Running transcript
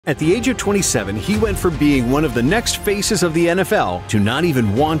At the age of 27, he went from being one of the next faces of the NFL to not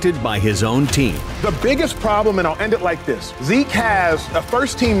even wanted by his own team. The biggest problem, and I'll end it like this, Zeke has a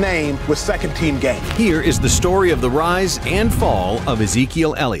first-team name with second-team game. Here is the story of the rise and fall of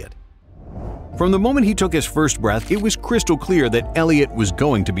Ezekiel Elliott. From the moment he took his first breath, it was crystal clear that Elliott was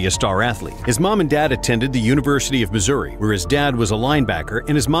going to be a star athlete. His mom and dad attended the University of Missouri, where his dad was a linebacker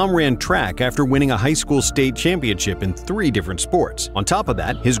and his mom ran track after winning a high school state championship in 3 different sports. On top of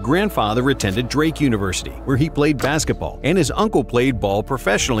that, his grandfather attended Drake University, where he played basketball, and his uncle played ball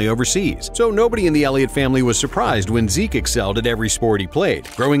professionally overseas. So nobody in the Elliott family was surprised when Zeke excelled at every sport he played.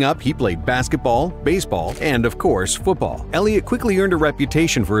 Growing up, he played basketball, baseball, and of course, football. Elliott quickly earned a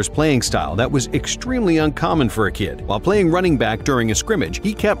reputation for his playing style that was extremely uncommon for a kid. While playing running back during a scrimmage,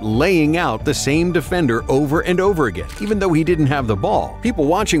 he kept laying out the same defender over and over again, even though he didn't have the ball. People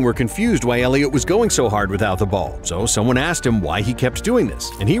watching were confused why Elliott was going so hard without the ball, so someone asked him why he kept doing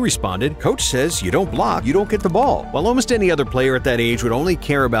this, and he responded, "Coach says you don't block, you don't get the ball." While almost any other player at that age would only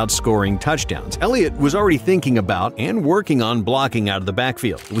care about scoring touchdowns, Elliott was already thinking about and working on blocking out of the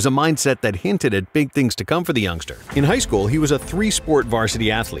backfield. It was a mindset that hinted at big things to come for the youngster. In high school, he was a 3-sport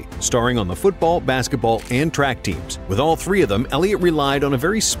varsity athlete, starring on the football, basketball, and track teams. With all 3 of them, Elliott relied on a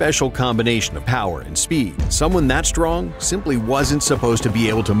very special combination of power and speed. Someone that strong simply wasn't supposed to be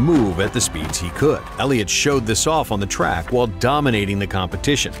able to move at the speeds he could. Elliott showed this off on the track while dominating the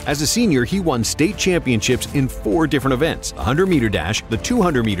competition. As a senior, he won state championships in 4 different events: the 100-meter dash, the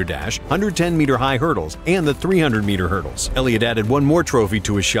 200-meter dash, 110-meter high hurdles, and the 300-meter hurdles. Elliott added one more trophy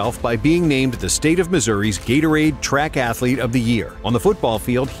to his shelf by being named the State of Missouri's Gatorade Track Athlete of the Year. On the football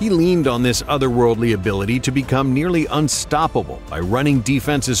field, he leaned on this otherworldly ability to become nearly unstoppable by running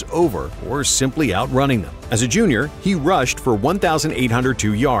defenses over or simply outrunning them. As a junior, he rushed for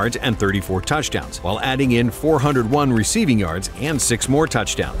 1,802 yards and 34 touchdowns, while adding in 401 receiving yards and 6 more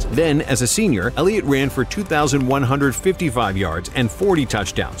touchdowns. Then, as a senior, Elliott ran for 2,155 yards and 40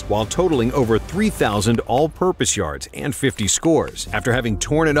 touchdowns, while totaling over 3,000 all-purpose yards and 50 scores. After having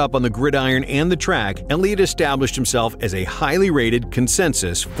torn it up on the gridiron and the track, Elliott established himself as a highly rated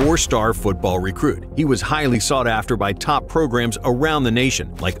consensus 4-star football recruit. He was highly sought after by top programs around the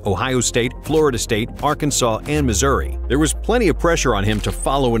nation, like Ohio State, Florida State, Arkansas, and Missouri. There was plenty of pressure on him to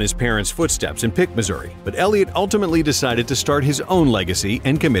follow in his parents' footsteps and pick Missouri, but Elliott ultimately decided to start his own legacy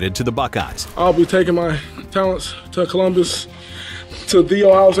and committed to the Buckeyes. I'll be taking my talents to Columbus, to The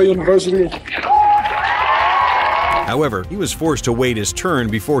Ohio State University. However, he was forced to wait his turn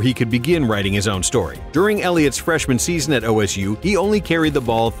before he could begin writing his own story. During Elliott's freshman season at OSU, he only carried the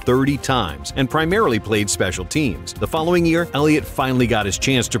ball 30 times and primarily played special teams. The following year, Elliott finally got his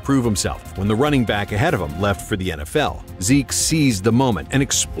chance to prove himself when the running back ahead of him left for the NFL. Zeke seized the moment and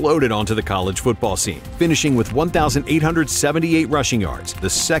exploded onto the college football scene, finishing with 1,878 rushing yards, the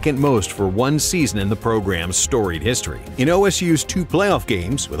second most for one season in the program's storied history. In OSU's 2 playoff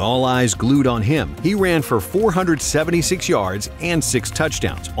games, with all eyes glued on him, he ran for 476 yards and 6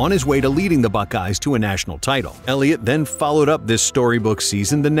 touchdowns, on his way to leading the Buckeyes to a national title. Elliott then followed up this storybook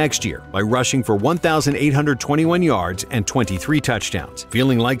season the next year by rushing for 1,821 yards and 23 touchdowns.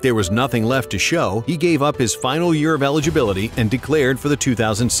 Feeling like there was nothing left to show, he gave up his final year of eligibility and declared for the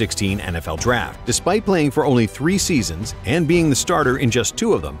 2016 NFL Draft. Despite playing for only 3 seasons and being the starter in just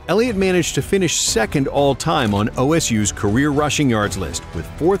 2 of them, Elliott managed to finish second all-time on OSU's career rushing yards list with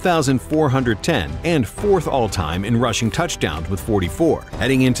 4,410 and 4th all-time in rushing touchdowns with 44.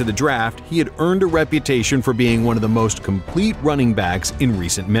 Heading into the draft, he had earned a reputation for being one of the most complete running backs in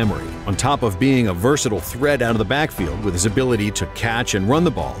recent memory. On top of being a versatile threat out of the backfield with his ability to catch and run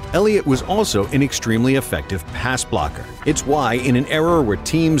the ball, Elliott was also an extremely effective pass blocker. It's why, in an era where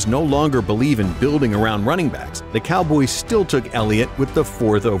teams no longer believe in building around running backs, the Cowboys still took Elliott with the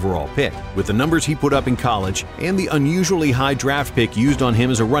 4th overall pick. With the numbers he put up in college and the unusually high draft pick used on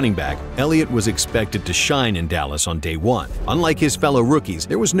him as a running back, Elliott was expected to shine in Dallas on day 1. Unlike his fellow rookies,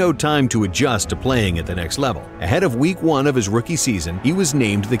 there was no time to adjust to playing at the next level. Ahead of week 1 of his rookie season, he was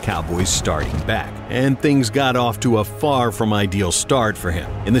named the Cowboys' starting back, and things got off to a far from ideal start for him.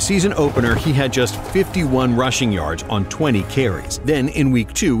 In the season opener, he had just 51 rushing yards on 20 carries. Then in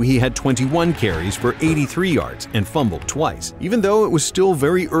week 2, he had 21 carries for 83 yards and fumbled twice. Even though it was still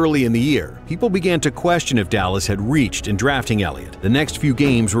very early in the year, people began to question if Dallas had reached in drafting Elliott. The next few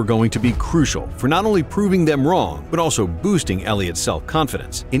games were going to be crucial for not only proving them wrong, strong, but also boosting Elliott's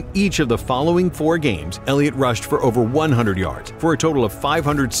self-confidence. In each of the following 4 games, Elliott rushed for over 100 yards, for a total of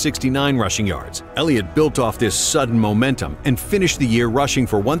 569 rushing yards. Elliott built off this sudden momentum and finished the year rushing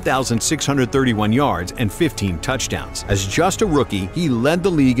for 1,631 yards and 15 touchdowns. As just a rookie, he led the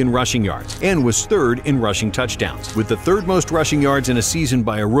league in rushing yards and was 3rd in rushing touchdowns. With the 3rd most rushing yards in a season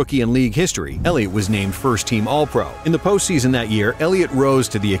by a rookie in league history, Elliott was named first-team All-Pro. In the postseason that year, Elliott rose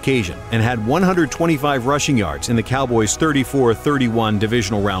to the occasion and had 125 rushing yards in the Cowboys' 34-31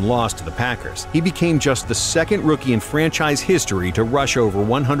 divisional round loss to the Packers. He became just the 2nd rookie in franchise history to rush over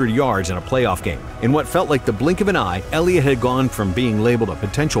 100 yards in a playoff game. In what felt like the blink of an eye, Elliott had gone from being labeled a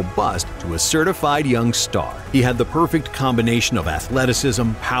potential bust to a certified young star. He had the perfect combination of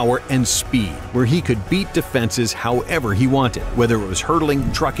athleticism, power, and speed, where he could beat defenses however he wanted. Whether it was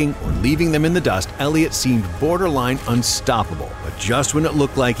hurdling, trucking, or leaving them in the dust, Elliott seemed borderline unstoppable. But just when it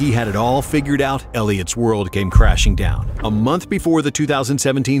looked like he had it all figured out, Elliott's world came crashing down. A month before the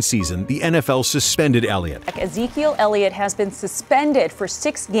 2017 season, the NFL suspended Elliott. Ezekiel Elliott has been suspended for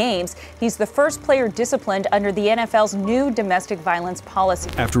 6 games. He's the first player disciplined under the NFL's new domestic violence policy.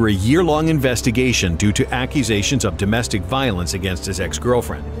 After a year-long investigation due to accusations of domestic violence against his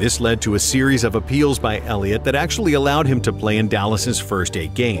ex-girlfriend, this led to a series of appeals by Elliott that actually allowed him to play in Dallas's first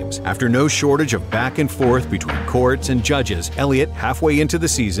 8 games. After no shortage of back and forth between courts and judges, Elliott, halfway into the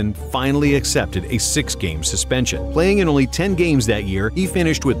season, finally accepted a 6-game suspension. Playing in only 10 games that year, he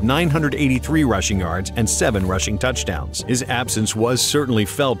finished with 983 rushing yards and 7 rushing touchdowns. His absence was certainly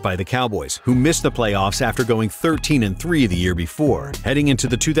felt by the Cowboys, who missed the playoffs after going 13-3 the year before. Heading into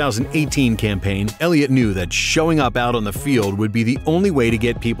the 2018 campaign, Elliott knew that showing up out on the field would be the only way to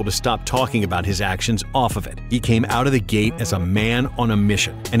get people to stop talking about his actions off of it. He came out of the gate as a man on a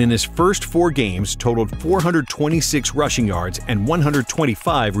mission, and in his first 4 games totaled 426 rushing yards and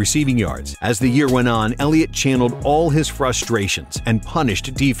 125 receiving yards. As the year went on, Elliott channeled all his frustrations and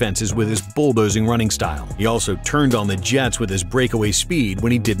punished defenses with his bulldozing running style. He also turned on the Jets with his breakaway speed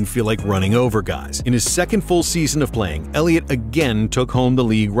when he didn't feel like running over guys. In his second full season of playing, Elliott again took home the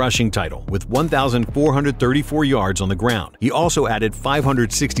league rushing title with 1,434 yards on the ground. He also added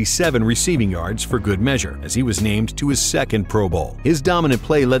 567 receiving yards for good measure, as he was named to his 2nd Pro Bowl. His dominant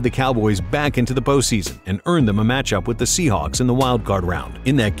play led the Cowboys back into the postseason and earned them a matchup with the Seahawks in the wildcard round.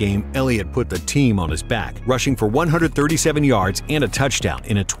 In that game, Elliott put the team on his back, rushing for 137 yards and a touchdown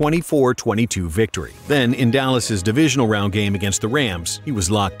in a 24-22 victory. Then, in Dallas's divisional round game against the Rams, he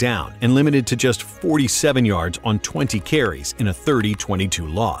was locked down and limited to just 47 yards on 20 carries in a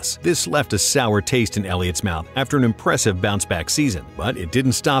 30-22 loss. This left a sour taste in Elliott's mouth after an impressive bounce-back season, but it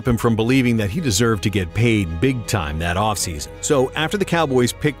didn't stop him from believing that he deserved to get paid big time that offseason. So, after the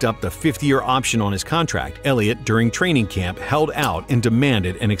Cowboys picked up the 5th-year option on his contract, Elliott, during training camp, held out and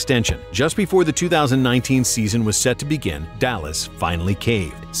demanded an extension. Just before the 2019 season was set to begin, Dallas finally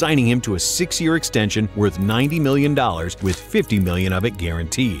caved, signing him to a 6-year extension worth $90 million with $50 million of it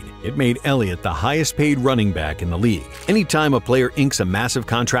guaranteed. It made Elliott the highest-paid running back in the league. Anytime a player inks a massive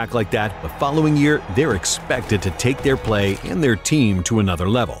contract like that, the following year they're expected to take their play and their team to another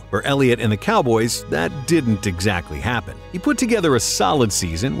level. For Elliott and the Cowboys, that didn't exactly happen. He put together a solid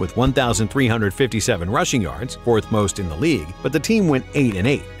season with 1,357 rushing yards, 4th most in the league, but the team went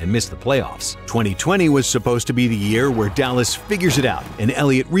 8-8 and missed the playoffs. 2020 was supposed to be the year where Dallas figures it out and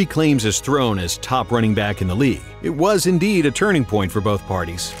Elliott reclaims his throne as top running back in the league. It was indeed a turning point for both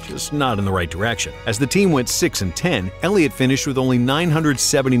parties, just not in the right direction. As the team went 6-10, Elliott finished with only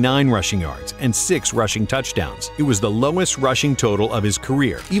 979 rushing yards and 6 rushing touchdowns. It was the lowest rushing total of his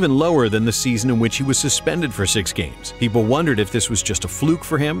career, even lower than the season in which he was suspended for 6 games. People wondered if this was just a fluke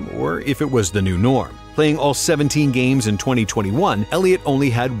for him or if it was the new norm. Playing all 17 games in 2021, Elliott only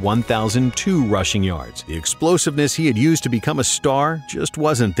had 1,002 rushing yards. The explosiveness he had used to become a star just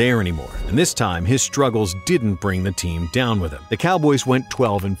wasn't there anymore, and this time his struggles didn't bring the team down with him. The Cowboys went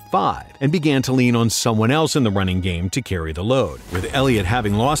 12-5 and began to lean on someone else in the running game to carry the load. With Elliott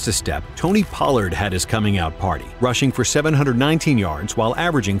having lost a step, Tony Pollard had his coming-out party, rushing for 719 yards while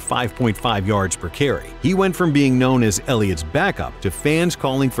averaging 5.5 yards per carry. He went from being known as Elliott's backup to fans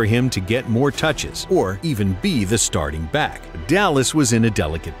calling for him to get more touches or even be the starting back. But Dallas was in a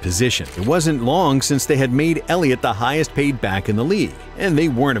delicate position. It wasn't long since they had made Elliott the highest-paid back in the league, and they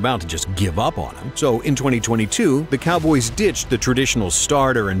weren't about to just give up on him. So in 2022, the Cowboys ditched the traditional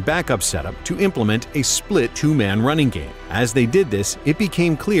starter and backup setup to implement a split 2-man running game. As they did this, it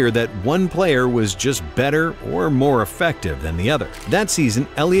became clear that one player was just better or more effective than the other. That season,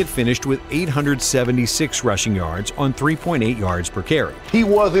 Elliott finished with 876 rushing yards on 3.8 yards per carry. He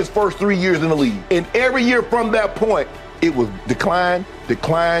was his first 3 years in the league. And every year from that point, It was decline,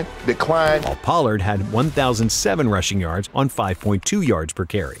 decline, decline. While Pollard had 1,007 rushing yards on 5.2 yards per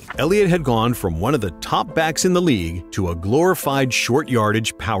carry. Elliott had gone from one of the top backs in the league to a glorified short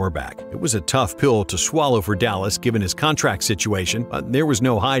yardage power back. It was a tough pill to swallow for Dallas given his contract situation, but there was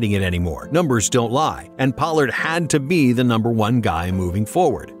no hiding it anymore. Numbers don't lie, and Pollard had to be the #1 guy moving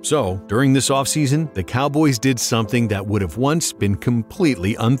forward. So, during this offseason, the Cowboys did something that would have once been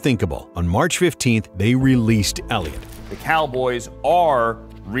completely unthinkable. On March 15th, they released Elliott. The Cowboys are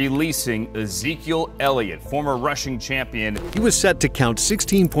releasing Ezekiel Elliott, former rushing champion. He was set to count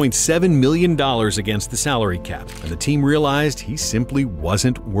 $16.7 million against the salary cap, and the team realized he simply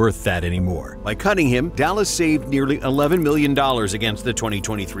wasn't worth that anymore. By cutting him, Dallas saved nearly $11 million against the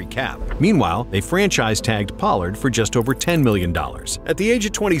 2023 cap. Meanwhile, they franchise tagged Pollard for just over $10 million. At the age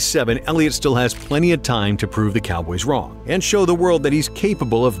of 27, Elliott still has plenty of time to prove the Cowboys wrong and show the world that he's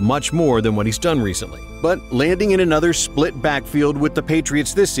capable of much more than what he's done recently. But landing in another split backfield with the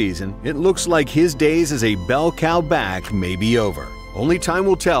Patriots this season, it looks like his days as a bell cow back may be over. Only time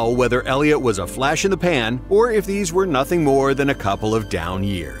will tell whether Elliott was a flash in the pan or if these were nothing more than a couple of down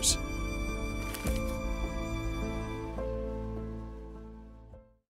years.